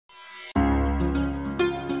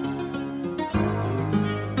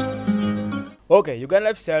Okay, Uganda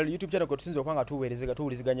Lifestyle YouTube channel ko tusinze okwanga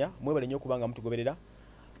tuwuliziganya mwebale nnyo kubanga mutugoberera.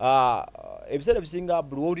 Ebiseera bisinga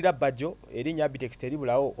buli wowulira Bajjo erinnya Abitex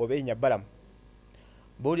teribulawo oba erinnya Balaam.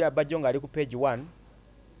 Bw'owulira Bajjo ng'ali ku page 1,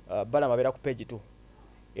 Balaam abeera ku page 2.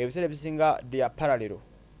 Ebiseera bisinga they are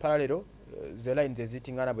parallel the lines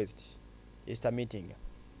ezitingana bwe ziti Easter meeting.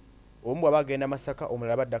 Omu bw'aba agenda Masaka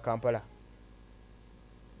omulala badda Kampala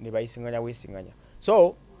ne bayisinganya.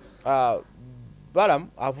 So Balaam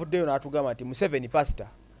avuddeyo n'atugamba nti Museveni pastor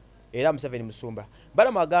era Museveni musumba.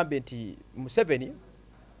 Balaam agambye nti Museveni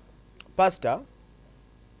pastor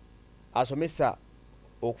asomesa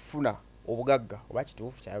okufuna obugagga oba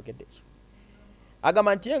kituufu kyayogedde ekyo.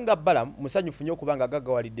 Agamba nti nga Balaam musanyufu nnyo kubanga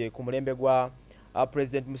agaggawalidde ku mulembe gwa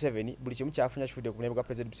President Museveni, buli kimu kyafunya kifudde ku mulembe gwa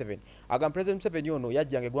President Museveni. Agamba President Museveni ono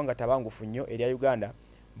yajjanga eggwanga tabangufu nnyo erya Uganda,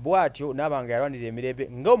 bw'atyo n'abanga yalwanirira emirembe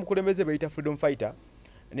ng'omukulembeze bayita freedom fighter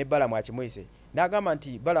ne Balaam akimwise. N'agamba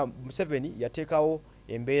nti Balaam Museveni yateekawo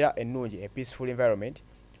embeera ennungi, a peaceful environment,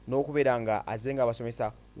 n'okubeera nga azenga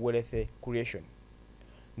abasomesa wealth creation.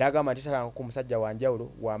 N'agamba nti talanga ku musajja wa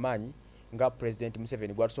njawulo w'amaanyi nga President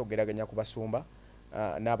Museveni gw'atusobola okugeraganya ku basumba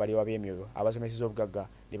n'abali b'emyoyo abasomeseza obugagga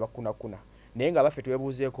ne bakunakuna. Naye nga baffe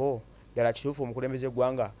twebuuzeeko ddala kituufu omukulembeze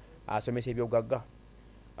gwanga asomesa ebyobugagga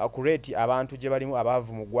akureti abantu gye balimu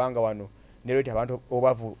abaavu mu ggwanga wano ne lweti abantu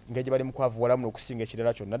obavu ng'egye bali mu kwavuwala muno okusinga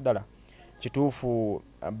ekirala kyonna ddala kituufu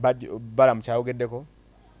Balaam kyayogeddeko.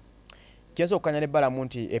 Kyenso okukanya ne Balaam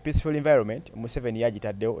nti a peaceful environment Museveni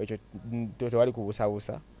yagitaddewo, ekyo tewali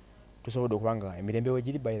kubuusabuusa, tusobodde okubanga emirembe we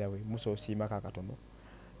giri by the way musoosiimako akatono.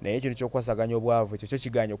 Naye ekintu ky'okwasaganya obwavu ekyo kyo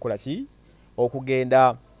kiganya okukola ki?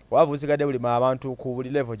 Okugenda obwavu busigadde buli abantu ku buli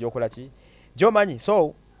level gy'okola ki? Gy'omanyi.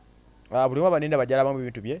 So buli omu abanenda bajalabamu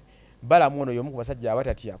ebintu bye. Balaam ono y'omu ku basajja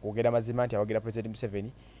abatatya kwogera mazima nti awagira President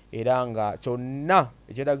Museveni era nga kyonna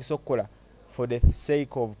ekyetagisa okukola for the sake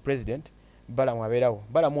of President Balaam abeerawo.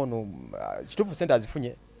 Balaam ono kituufu ssente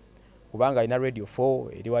azifunye kubanga alina radio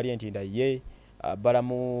 4 eri wali entinda ye,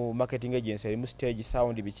 Balaam marketing agency erimu stage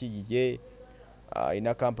sound biki ye,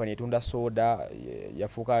 ina company etunda soda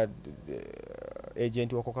yafuuka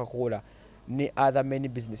agent wa Coca-Cola ne other many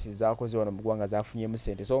businesses zakoze wano mu ggwanga zafunyemu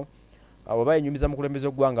ssente. So oba enyumiza mukulembeze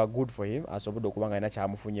ogwanga good for him asobodde okubanga alina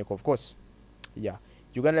kyamufunyeko of course. Yeah,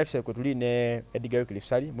 Uganda Lifestyle kwe tuli ne Edgar Cliff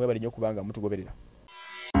Sali mwebale nnyo kubanga mutugoberera.